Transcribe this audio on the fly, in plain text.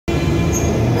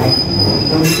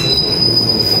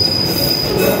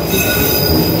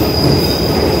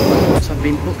So I've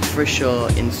been booked for a show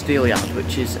in Steelyard,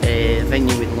 which is a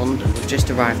venue in London. We've just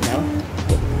arrived now.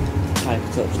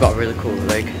 I've got a really cool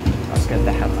rig. I scared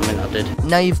the hell I did.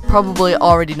 Now you've probably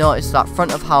already noticed that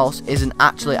front of house isn't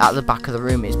actually at the back of the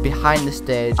room, it's behind the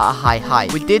stage at a high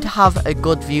height. We did have a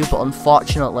good view, but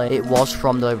unfortunately it was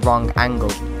from the wrong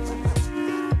angle.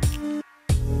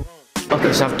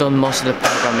 Okay, so I've done most of the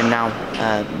programming now,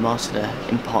 most of the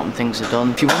important things are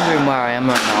done. If you're wondering where I am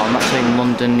right now, I'm actually in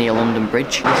London, near London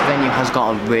Bridge. This venue has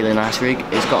got a really nice rig.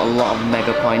 It's got a lot of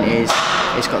mega pointers,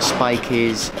 it's got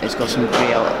spikies, it's got some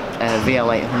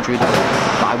VL800,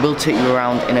 but I will take you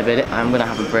around in a bit. I'm going to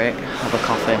have a break, have a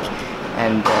coffee,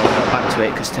 and get back to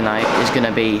it, because tonight is going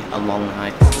to be a long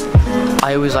night.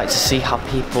 I always like to see how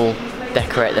people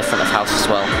decorate their front of house as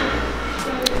well.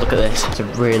 Look at this, it's a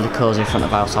really cosy front of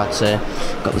house, I'd say.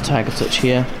 Got the tiger touch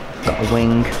here, got a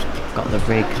wing, got the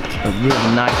rig, a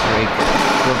really nice rig.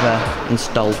 Whoever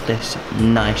installed this,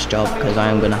 nice job, because I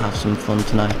am going to have some fun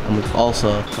tonight. And we've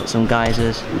also got some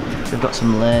geysers, we've got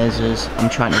some lasers. I'm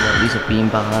trying to work, these are beam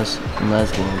bars and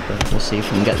laser globe, but we'll see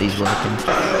if we can get these working.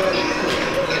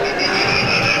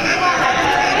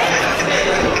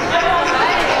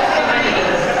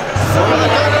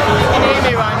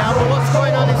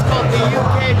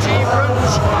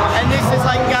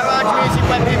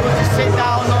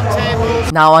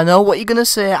 Now I know what you're gonna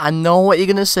say, You're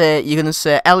gonna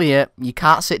say, Elliot, you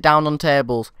can't sit down on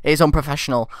tables. It's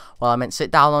unprofessional. Well, I meant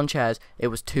sit down on chairs. It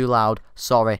was too loud.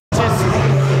 Sorry. Just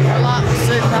relax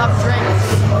and have drinks.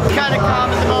 Kind of calm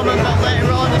at the moment, but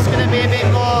later on it's gonna be a bit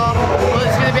more. Well,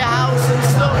 it's gonna be a house and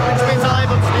stuff, which means I'm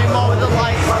able to do more with the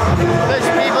lights. But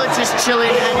people are just chilling,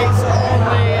 and it's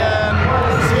only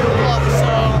 2 o'clock,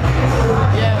 so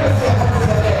yeah.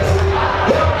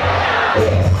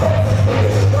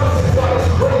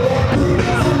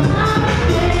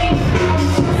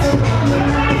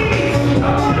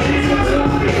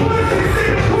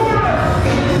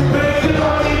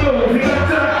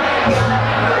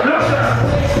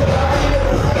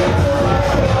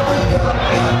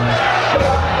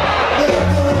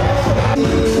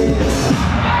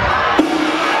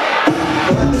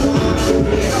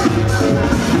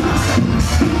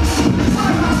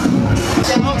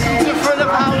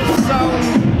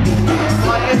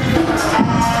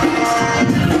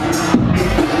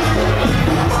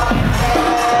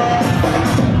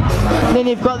 Then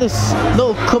you've got this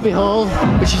little cubby hole,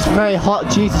 which is very hot.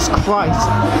 Jesus Christ,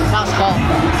 that's hot.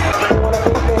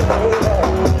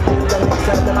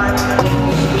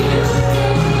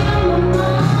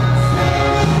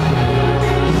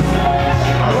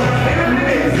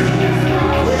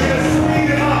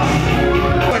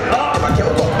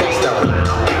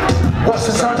 What's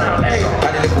the sun now? Hey,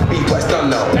 I did a little beat, what's done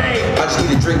now? Hey, I just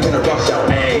need a drink and a rush out.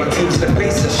 Hey, my team's in the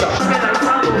place and shut.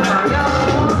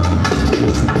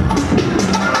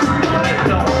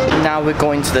 Now we're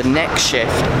going to the next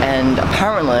shift, and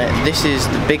apparently this is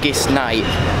the biggest night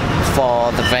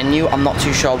for the venue. I'm not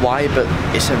too sure why, but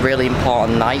it's a really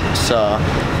important night, so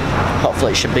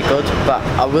hopefully it should be good. But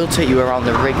I will take you around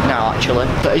the rig now actually.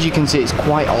 But as you can see, it's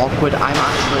quite awkward. I'm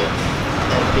actually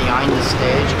behind the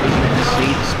stage, looking at the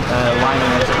seats,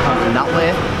 lining is coming that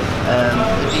way.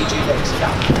 The DJ decks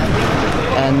down,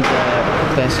 and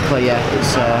basically yeah,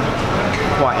 it's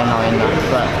quite annoying that,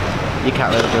 but you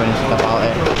can't really do anything about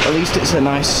it. At least it's a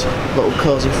nice little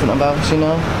cosy front of house, you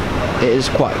know. It is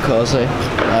quite cosy,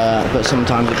 but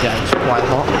sometimes it gets quite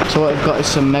hot. So what I've got is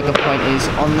some mega pointers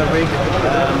on the rig.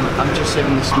 I'm just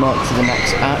saving the smoke for the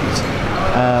next act.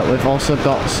 We've also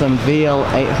got some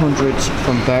VL800s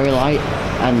from Very Light,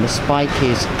 and the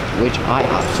spikies, which I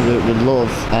absolutely love.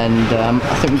 And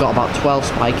I think we've got about 12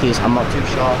 spikies, I'm not too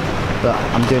sure, but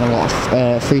I'm doing a lot of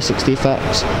 360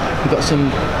 effects. We've got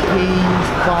some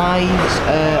P5s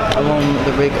along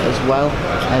the rig as well,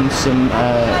 and some,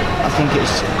 I think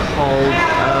it's called,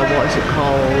 what is it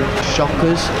called?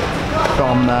 Shockers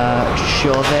from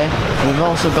Chauvet. And we've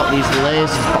also got these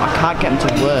lasers, but I can't get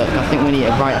them to work. I think we need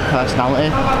a brighter personality,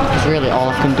 because really all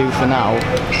I can do for now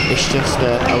is just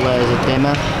a laser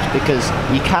dimmer, because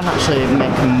you can actually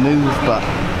make them move, but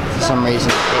for some reason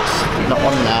it's not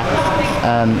on there.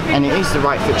 And it is the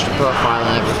right fixture profile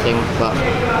and everything, but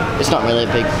it's not really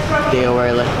a big deal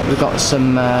really. We've got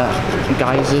some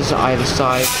geysers either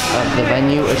side of the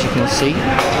venue, as you can see.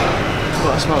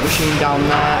 got a smoke machine down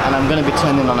there, and I'm going to be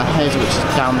turning on a hazer which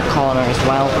is down the corner as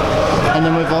well. And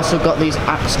then we've also got these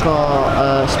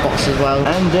Axcore spots as well.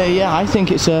 And yeah, I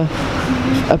think it's a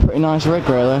pretty nice rig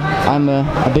really. I'm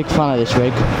a big fan of this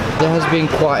rig. There has been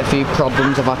quite a few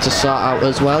problems I've had to sort out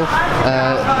as well.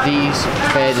 These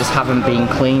faders haven't been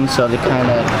cleaned, so they kind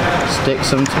of stick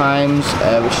sometimes,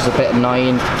 which is a bit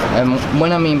annoying.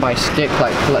 When I mean by stick,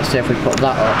 like let's say if we put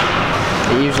that up,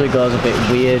 it usually goes a bit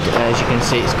weird. As you can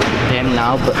see, it's got the dim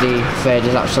now, but the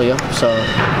fader's actually up, so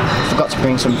I forgot to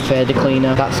bring some fader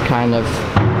cleaner. That's kind of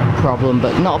problem,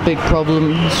 but not a big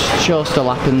problem. Show still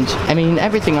happened. I mean,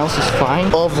 everything else is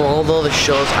fine. Overall though, the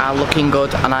shows are looking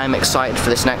good, and I'm excited for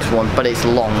this next one, but it's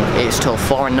long. It's till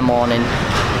 4 in the morning,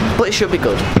 but it should be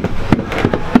good.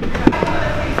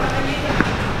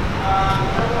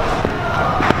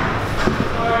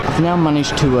 I've now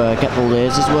managed to get the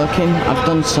lasers working. I've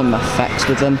done some effects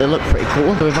with them. They look pretty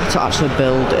cool. So we've had to actually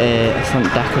build a front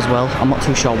deck as well. I'm not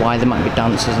too sure why. There might be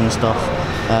dancers and stuff,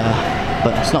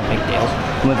 but it's not a big deal.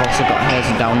 And we've also got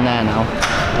hazer down there now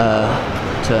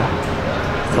to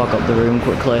fog up the room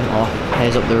quickly, or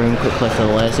haze up the room quickly for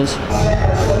the lasers.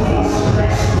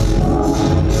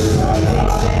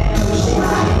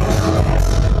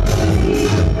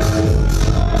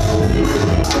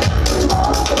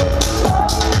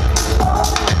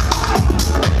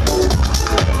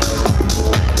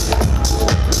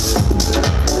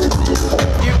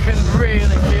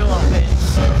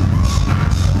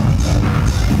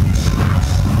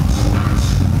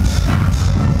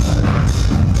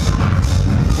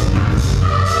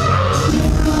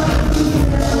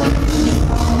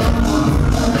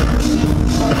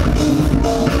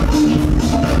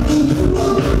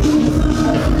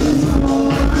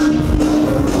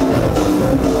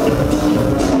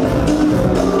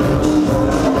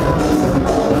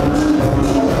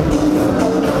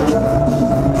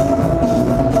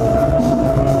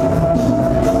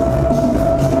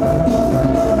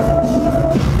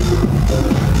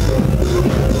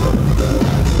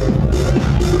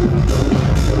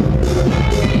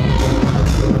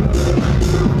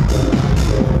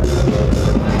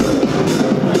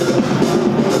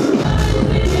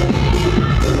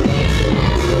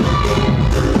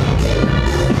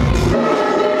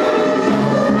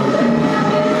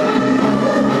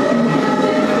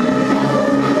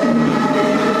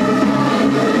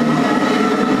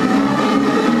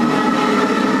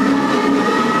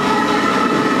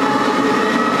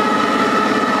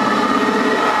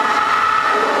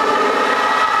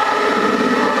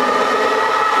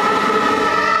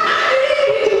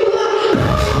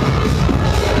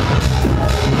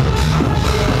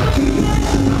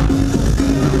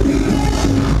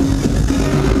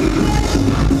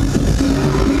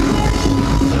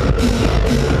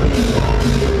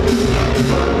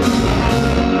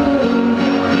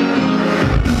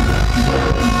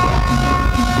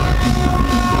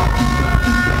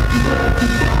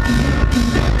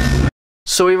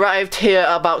 So we arrived here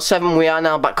at about 7, we are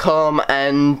now back home,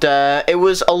 and it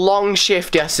was a long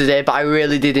shift yesterday, but I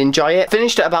really did enjoy it.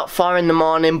 Finished at about 4 in the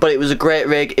morning, but it was a great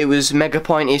rig. It was mega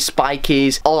pointy,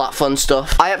 spikies, all that fun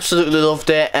stuff. I absolutely loved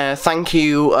it. Thank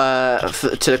you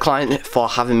to the client for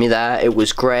having me there. It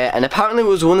was great, and apparently it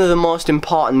was one of the most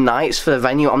important nights for the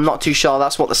venue. I'm not too sure,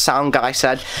 that's what the sound guy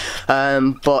said,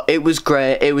 but it was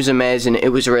great. It was amazing. It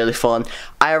was really fun.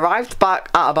 I arrived back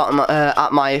at about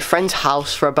at my friend's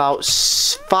house for about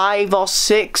 5 or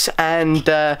 6, and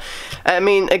I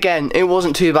mean, again, it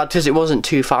wasn't too bad because it wasn't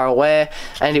too far away,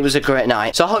 and it was a great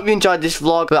night. So I hope you enjoyed this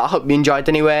vlog, but I hope you enjoyed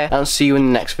anyway, and I'll see you in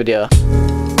the next video.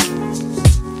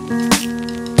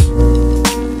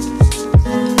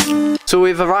 So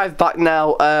we've arrived back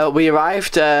now. We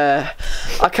arrived, I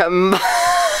can't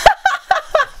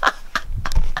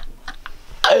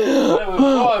We've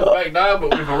arrived back now,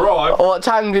 but we've arrived. What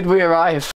time did we arrive?